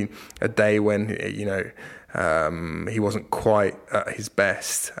probably a day when he wasn't quite at his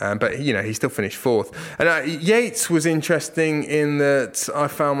best, but he still finished fourth. And Yates was interesting in that I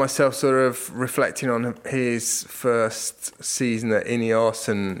found myself sort of reflecting on his first season at Ineos,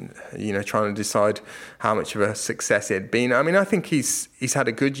 and trying to decide how much of a success it had been. I mean, I think he's had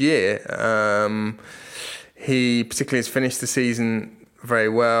a good year. He particularly has finished the season very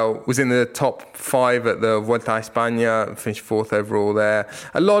well, was in the top 5 at the Vuelta a España, finished 4th overall there.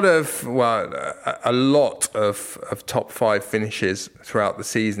 A lot of top 5 finishes throughout the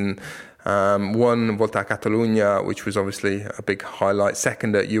season. Won Volta a Catalunya, which was obviously a big highlight,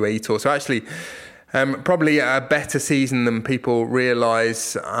 second at UAE Tour. So actually, probably a better season than people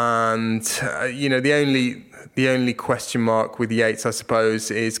realise. And, the only question mark with Yates, I suppose,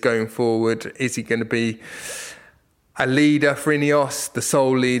 is going forward, is he going to be a leader for Ineos, the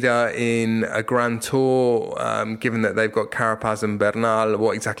sole leader in a Grand Tour, given that they've got Carapaz and Bernal?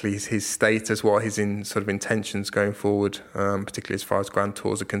 What exactly is his status? What are his intentions going forward, particularly as far as Grand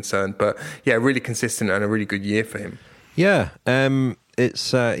Tours are concerned? But yeah, really consistent and a really good year for him. Yeah,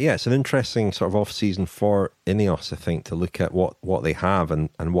 it's an interesting sort of off-season for Ineos, I think, to look at what they have and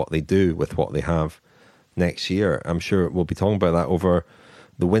what they do with what they have next year. I'm sure we'll be talking about that over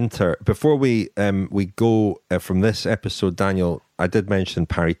the winter. Before we go from this episode, Daniel, I did mention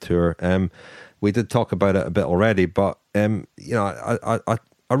Paris Tour. We did talk about it a bit already, but a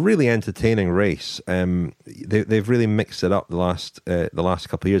really entertaining race. They've really mixed it up the last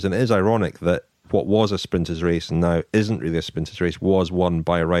couple of years, and it is ironic that what was a sprinters race and now isn't really a sprinters race was won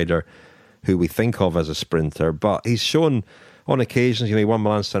by a rider who we think of as a sprinter, but he's shown on occasions. He won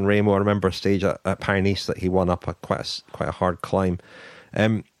Milan San Remo. I remember a stage at Paris-Nice that he won up quite a hard climb.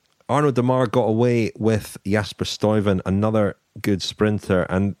 Arnaud Démare got away with Jasper Stuyven, another good sprinter,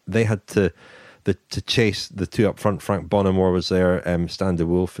 and they had to chase the two up front. Frank Bonnemore was there, Stan de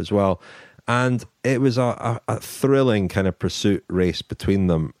Wolf as well, and it was a thrilling kind of pursuit race between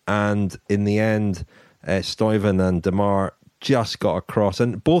them. And in the end, Stuyven and Démare just got across,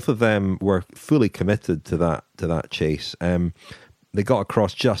 and both of them were fully committed to that chase. They got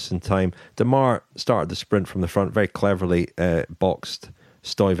across just in time. Démare started the sprint from the front, very cleverly boxed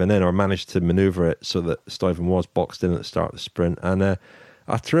Stuyven in, or managed to manoeuvre it so that Stuyven was boxed in at the start of the sprint, and a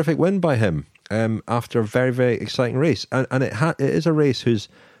terrific win by him after a very, very exciting race. And it is a race whose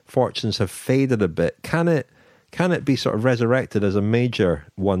fortunes have faded a bit. Can it be sort of resurrected as a major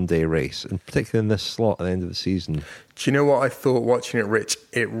one-day race, and particularly in this slot at the end of the season? Do you know what I thought watching it, Rich?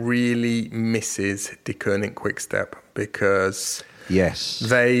 It really misses De Koning Quick-Step, because yes,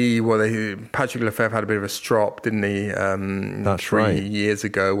 Patrick Lefevre had a bit of a strop, didn't he? That's 3 years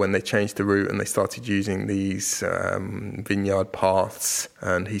ago when they changed the route and they started using these vineyard paths,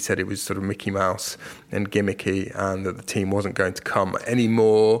 and he said it was sort of Mickey Mouse and gimmicky, and that the team wasn't going to come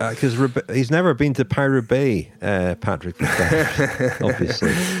anymore. Because he's never been to Paris-Roubaix, Patrick Lefevre,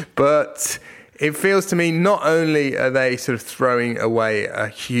 obviously. But it feels to me, not only are they sort of throwing away a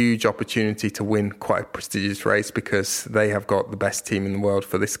huge opportunity to win quite a prestigious race, because they have got the best team in the world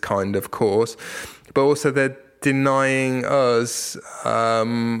for this kind of course, but also they're denying us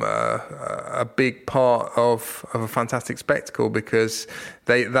a big part of a fantastic spectacle, because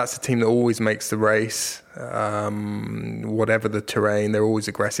that's a team that always makes the race, whatever the terrain. They're always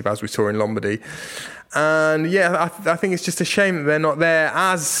aggressive, as we saw in Lombardy. And yeah, I think it's just a shame that they're not there,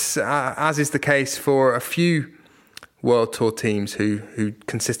 as is the case for a few World Tour teams who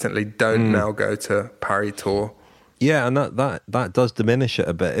consistently don't now go to Paris Tour. Yeah, and that does diminish it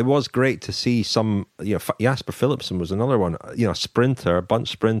a bit. It was great to see some, Jasper Philipsen was another one, a bunch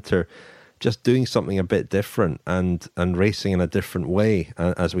sprinter, just doing something a bit different and racing in a different way,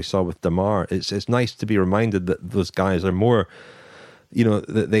 as we saw with Damar. It's nice to be reminded that those guys are more,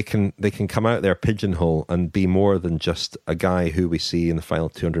 that they can come out there pigeonhole and be more than just a guy who we see in the final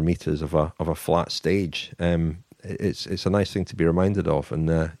 200 meters of a flat stage. It's a nice thing to be reminded of, and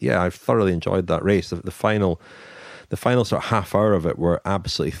I've thoroughly enjoyed that race. The final sort of half hour of it were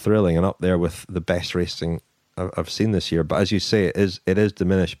absolutely thrilling and up there with the best racing I've seen this year. But as you say, it is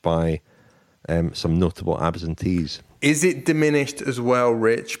diminished by some notable absentees. Is it diminished as well,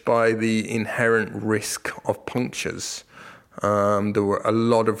 Rich, by the inherent risk of punctures? There were a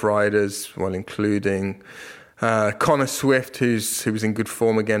lot of riders, including Connor Swift, who was in good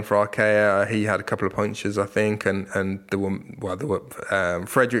form again for Arkea. He had a couple of punctures, I think, and there were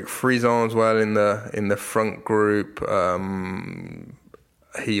Frederick Frison as well in the front group.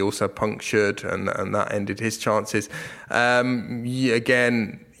 He also punctured, and that ended his chances.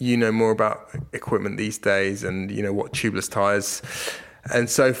 Again, more about equipment these days, and what tubeless tyres and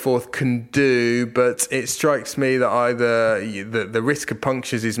so forth can do. But it strikes me that either the risk of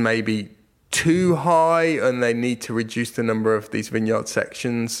punctures is maybe too high, and they need to reduce the number of these vineyard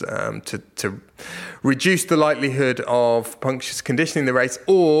sections to reduce the likelihood of punctures conditioning the race,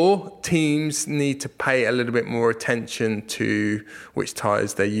 or teams need to pay a little bit more attention to which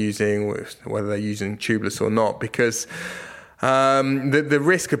tyres they're using, whether they're using tubeless or not, because the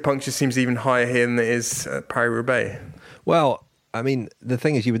risk of puncture seems even higher here than it is at Paris-Roubaix. Well, I mean, the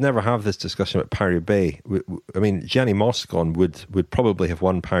thing is, you would never have this discussion about Paris-Roubaix. I mean, Gianni Moscon would probably have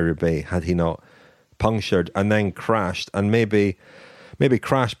won Paris-Roubaix had he not punctured and then crashed, and maybe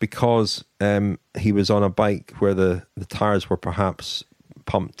crashed because he was on a bike where the tyres were perhaps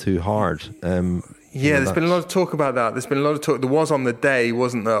pumped too hard. There's been a lot of talk about that. There's been a lot of talk. There was on the day,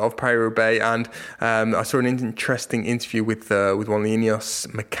 wasn't there, of Paris-Roubaix, and I saw an interesting interview with one of the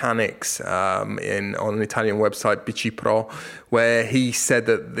Ineos mechanics on an Italian website, Bici Pro, where he said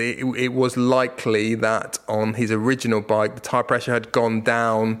that it was likely that on his original bike, the tyre pressure had gone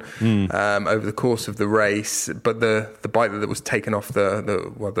down over the course of the race, but the bike that was taken off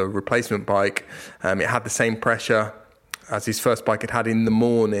the replacement bike, it had the same pressure as his first bike had in the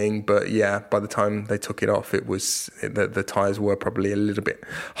morning, but by the time they took it off, it was the tyres were probably a little bit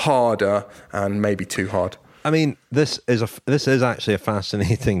harder and maybe too hard. I mean, this is actually a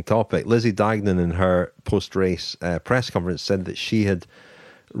fascinating topic. Lizzie Deignan, in her post-race press conference, said that she had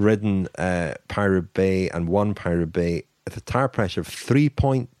ridden Paris-Roubaix and won Paris-Roubaix with a tyre pressure of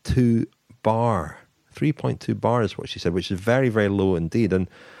 3.2 bar. 3.2 bar is what she said, which is very, very low indeed. And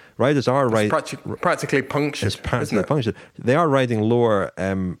riders are practically punctured. It's practically punctured. They are riding lower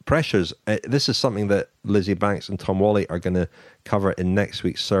pressures. This is something that Lizzie Banks and Tom Whalley are going to cover in next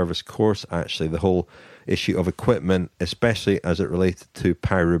week's service course, actually, the whole issue of equipment, especially as it related to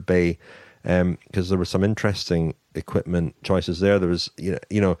Paris-Roubaix, because there were some interesting equipment choices there. There was,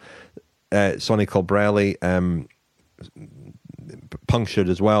 Sonny Colbrelli punctured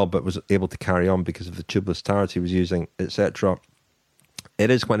as well, but was able to carry on because of the tubeless tyres he was using, etc.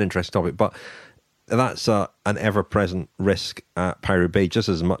 It is quite an interesting topic, but that's an ever-present risk at Paris-Roubaix, just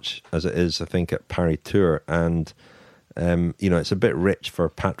as much as it is, I think, at Paris Tour. And it's a bit rich for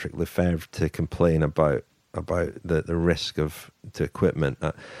Patrick Lefevere to complain about the risk to equipment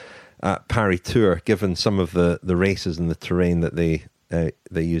at Paris Tour, given some of the races and the terrain that they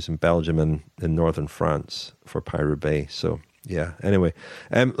use in Belgium and in northern France for Paris-Roubaix. So. Yeah, anyway.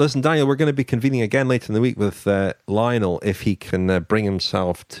 Listen, Daniel, we're going to be convening again later in the week with Lionel, if he can bring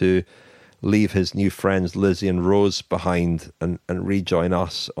himself to leave his new friends Lizzie and Rose behind and rejoin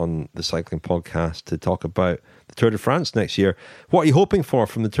us on the Cycling Podcast to talk about the Tour de France next year. What are you hoping for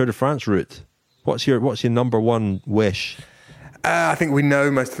from the Tour de France route? What's your number one wish? I think we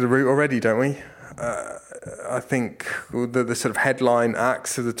know most of the route already, don't we? I think the sort of headline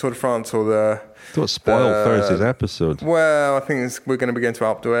acts of the Tour de France, or the... Don't spoil Thursday's episode. Well, I think we're going to be going to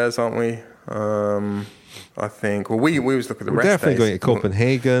Alpe d'Huez, aren't we? I think. Well, we always look at the rest days. We're definitely going to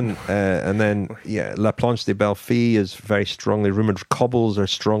Copenhagen, and then La Planche des Belles Filles is very strongly rumoured. Cobbles are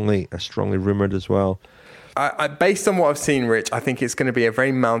strongly rumoured as well. Based on what I've seen, Rich, I think it's going to be a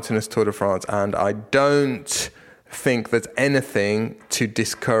very mountainous Tour de France, and I don't think there's anything to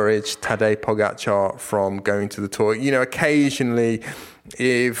discourage Tadej Pogačar from going to the Tour. You know, occasionally,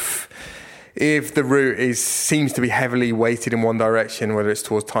 if the route seems to be heavily weighted in one direction, whether it's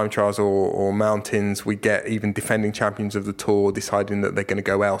towards time trials or mountains, we get even defending champions of the Tour deciding that they're going to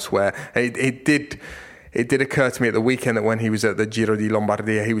go elsewhere. It did occur to me at the weekend that when he was at the Giro di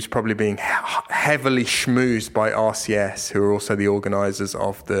Lombardia, he was probably being heavily schmoozed by RCS, who are also the organisers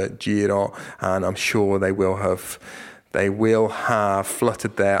of the Giro, and I'm sure they will have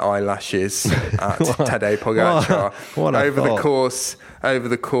fluttered their eyelashes at Tadej Pogačar over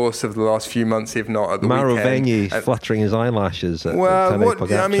the course of the last few months, if not at the Mauro weekend. Vegni fluttering his eyelashes at Tadej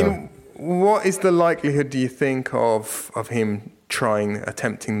Pogačar. What is the likelihood, do you think, of him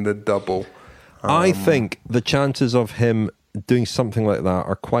attempting the double? I think the chances of him doing something like that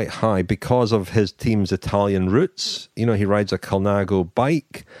are quite high because of his team's Italian roots. You know, he rides a Colnago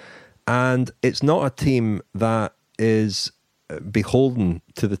bike, and it's not a team that is beholden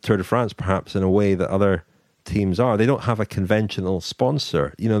to the Tour de France, perhaps, in a way that other teams are. They don't have a conventional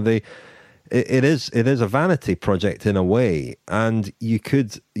sponsor. You know, it is a vanity project in a way, and you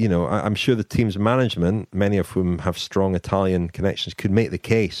could, you know, I'm sure the team's management, many of whom have strong Italian connections, could make the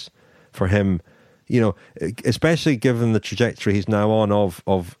case for him, you know, especially given the trajectory he's now on of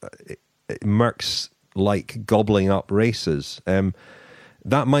Merckx like gobbling up races.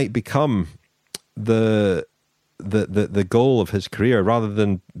 That might become the goal of his career, rather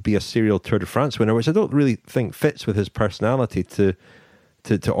than be a serial Tour de France winner, which I don't really think fits with his personality to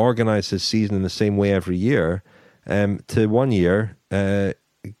organise his season in the same way every year. To 1 year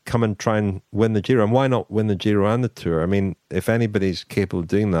come and try and win the Giro. And why not win the Giro and the Tour? I mean, if anybody's capable of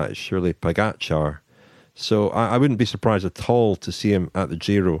doing that, it's surely Pogačar. So I wouldn't be surprised at all to see him at the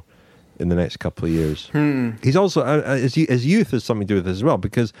Giro in the next couple of years. He's also, his youth has something to do with this as well,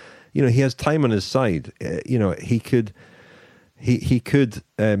 because, you know, he has time on his side. You know, he could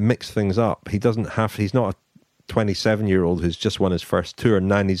mix things up. He's not a 27-year-old who's just won his first Tour and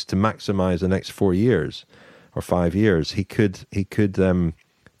now needs to maximise the next 4 years or 5 years. He could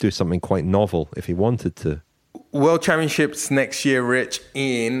do something quite novel if he wanted to. World Championships next year, Rich,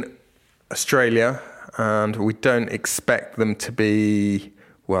 in Australia, and we don't expect them to be,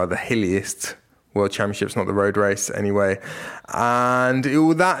 well, the hilliest World Championships, not the road race anyway. And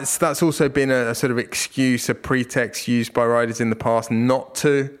that's also been a sort of excuse, a pretext used by riders in the past not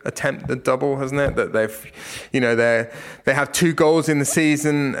to attempt the double, hasn't it? That they have two goals in the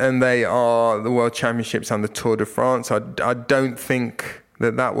season, and they are the World Championships and the Tour de France. I don't think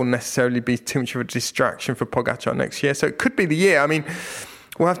that will necessarily be too much of a distraction for Pogačar next year. So it could be the year. I mean,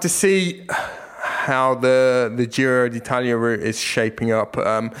 we'll have to see how the Giro d'Italia route is shaping up.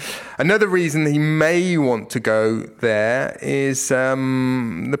 Another reason he may want to go there is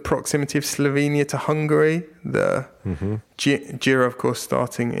the proximity of Slovenia to Hungary. The Giro, of course,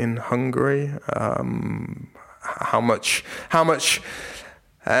 starting in Hungary. How much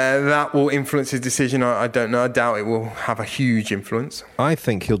that will influence his decision, I don't know. I doubt it will have a huge influence. I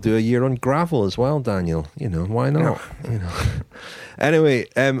think he'll do a year on gravel as well, Daniel. You know, why not? You know. Anyway,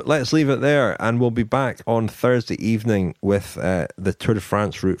 let's leave it there, and we'll be back on Thursday evening with the Tour de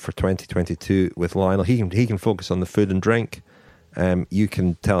France route for 2022 with Lionel. He can focus on the food and drink. You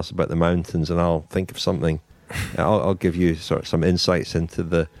can tell us about the mountains, and I'll think of something. I'll give you sort of some insights into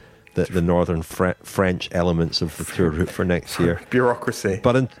the northern French elements of the tour route for next year. Bureaucracy.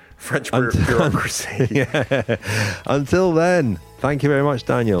 But French bureaucracy. Yeah. Until then, thank you very much,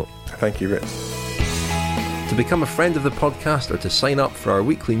 Daniel. Thank you, Rich. To become a friend of the podcast or to sign up for our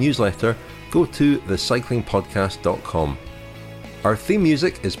weekly newsletter, go to thecyclingpodcast.com. Our theme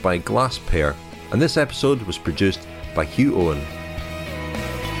music is by Glass Pear, and this episode was produced by Hugh Owen.